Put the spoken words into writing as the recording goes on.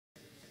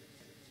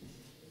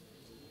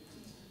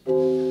The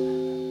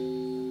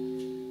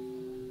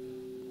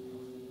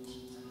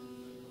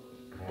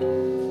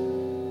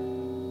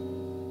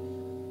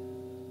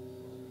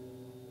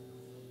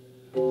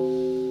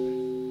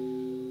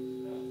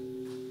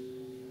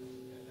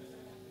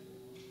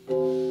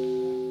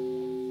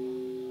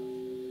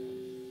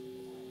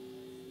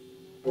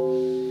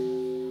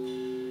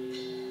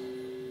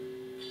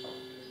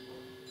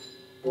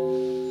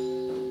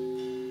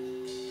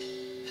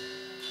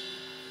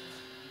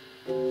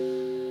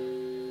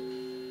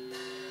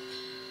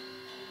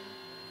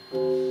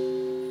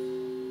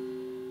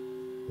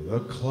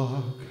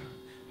clock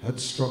had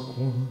struck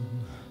 1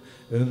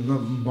 in the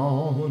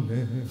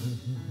morning.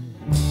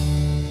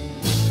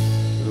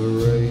 The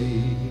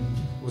rain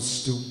was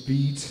still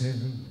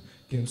beating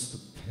against the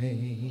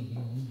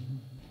pane.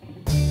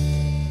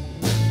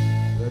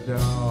 The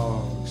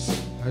dogs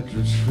had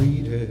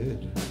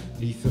retreated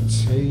neath the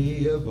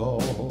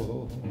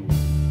table.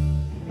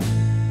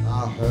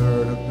 I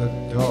heard at the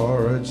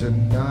door a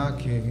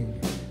knocking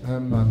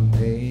and my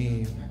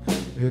name.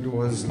 It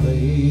was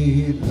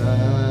late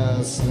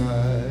last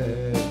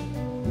night.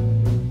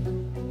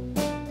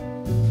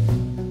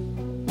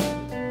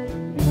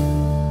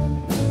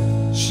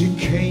 She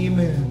came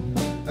in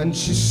and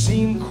she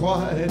seemed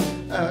quite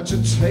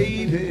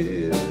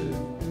agitated.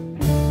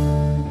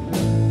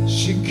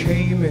 She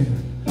came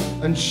in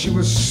and she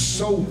was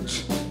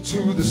soaked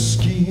to the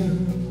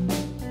skin.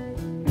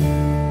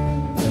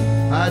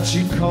 Had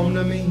she come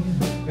to me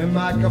in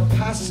my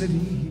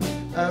capacity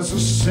as a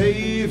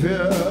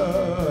savior,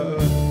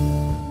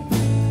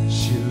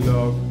 she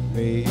looked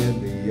me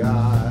in the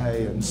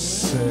eye and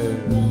said,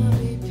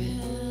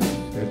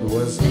 it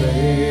was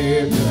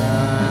late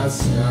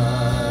last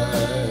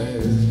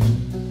night.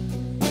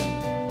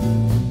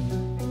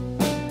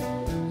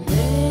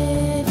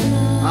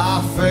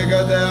 I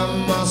figured there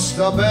must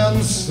have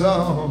been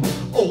some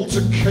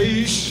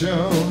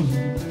altercation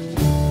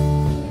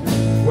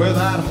with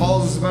that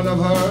husband of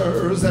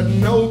hers, that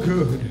no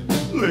good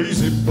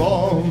lazy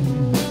bum.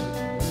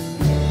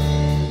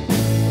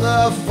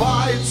 The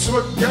fights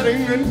were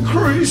getting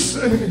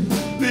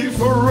increasingly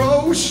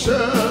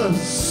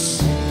ferocious,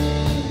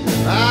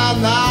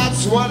 and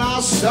that's when I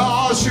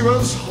saw she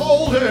was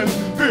holding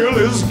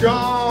Billy's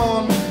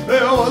gun.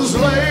 It was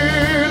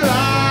late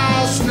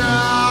last night.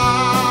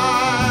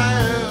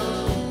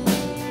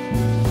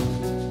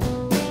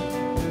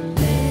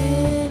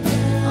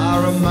 I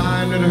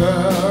reminded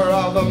her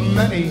of the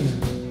many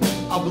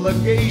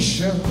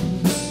obligations.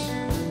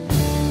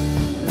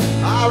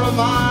 I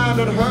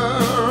reminded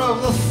her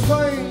of the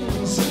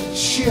things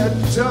she had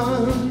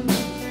done.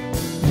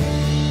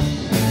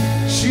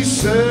 She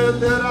said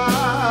that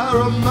I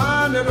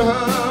reminded her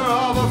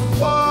of her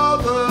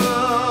father.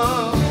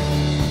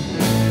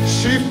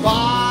 She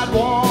fired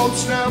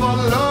once, never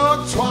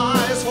looked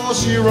twice, for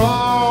she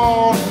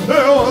wrote it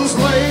was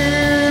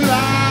late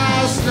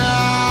last night.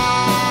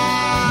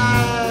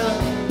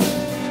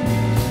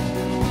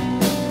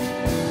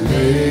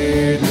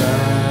 Late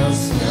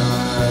last night.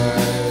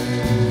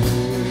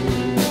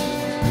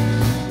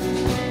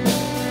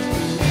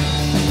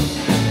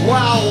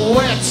 Well,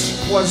 wit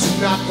was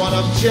not one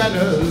of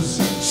Jenna's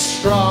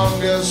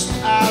strongest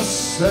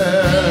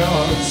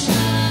assets.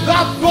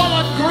 The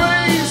bullet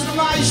grazed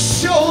my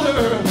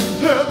shoulder,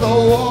 hit the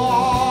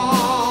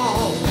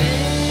wall.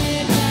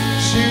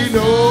 She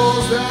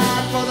knows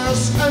that for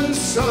this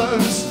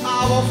insolence I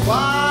will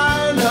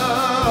find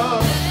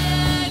her,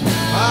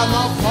 and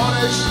the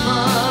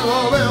punishment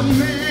will be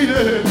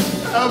meted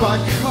at my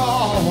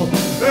call.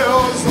 It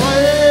was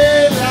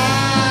late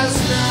last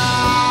night.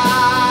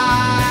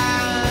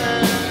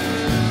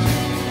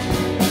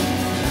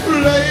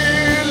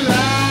 Late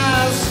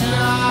last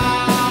night.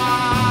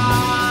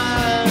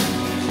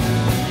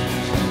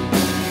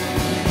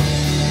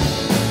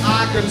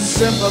 I can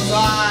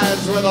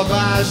sympathize with the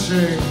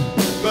bashing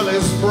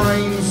Billy's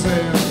brains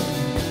in.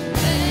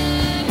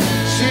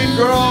 She'd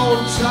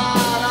grown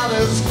tired of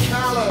his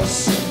callous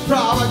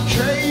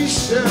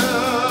provocation,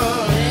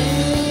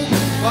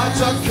 but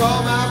to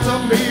come after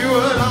me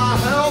when I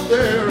helped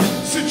their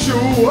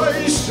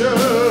situation.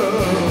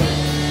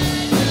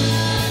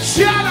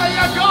 Jenna,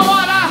 you're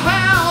going to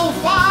hell,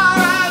 fire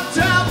and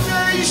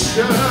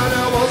damnation.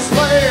 It was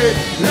late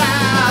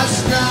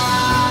last night.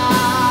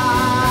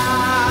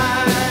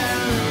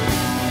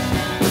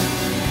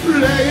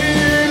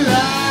 Late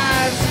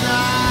last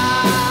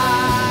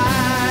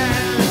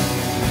night.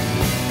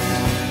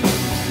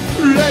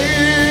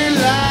 Late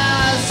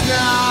last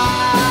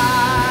night.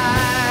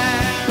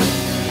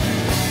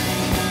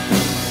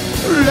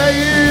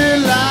 Late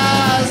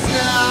last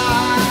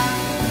night.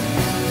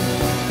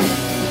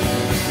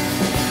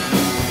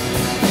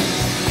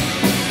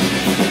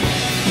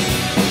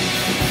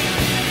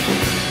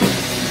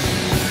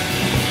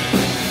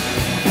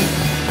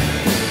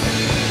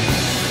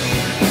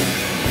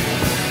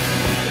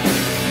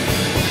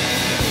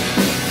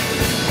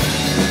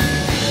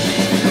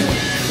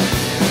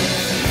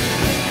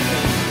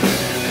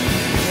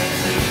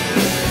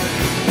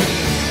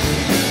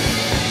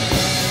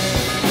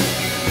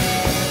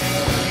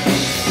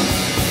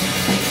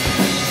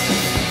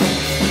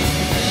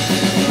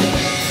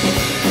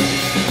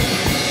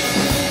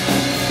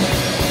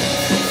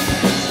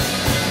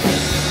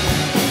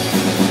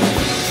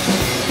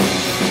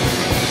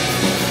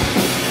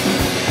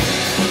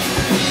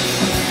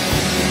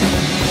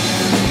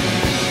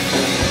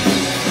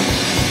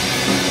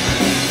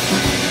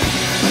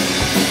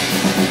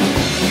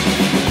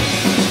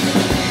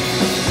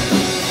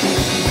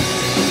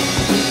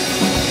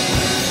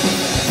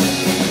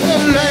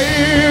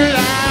 late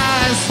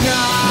last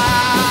night,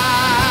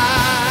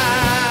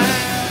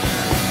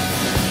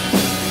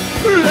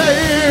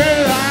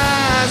 late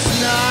last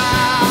night,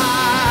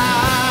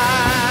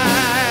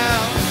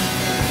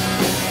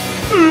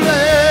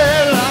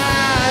 late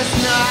last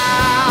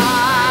night,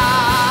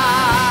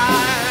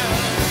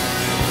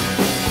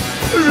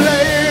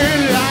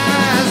 late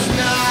last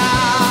night.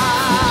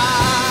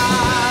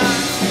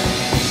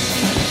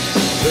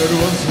 It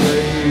was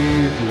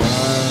late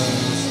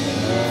last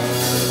night.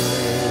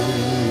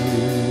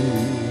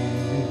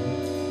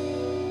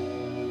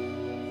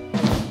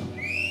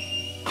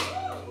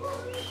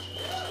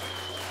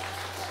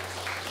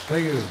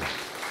 Thank you.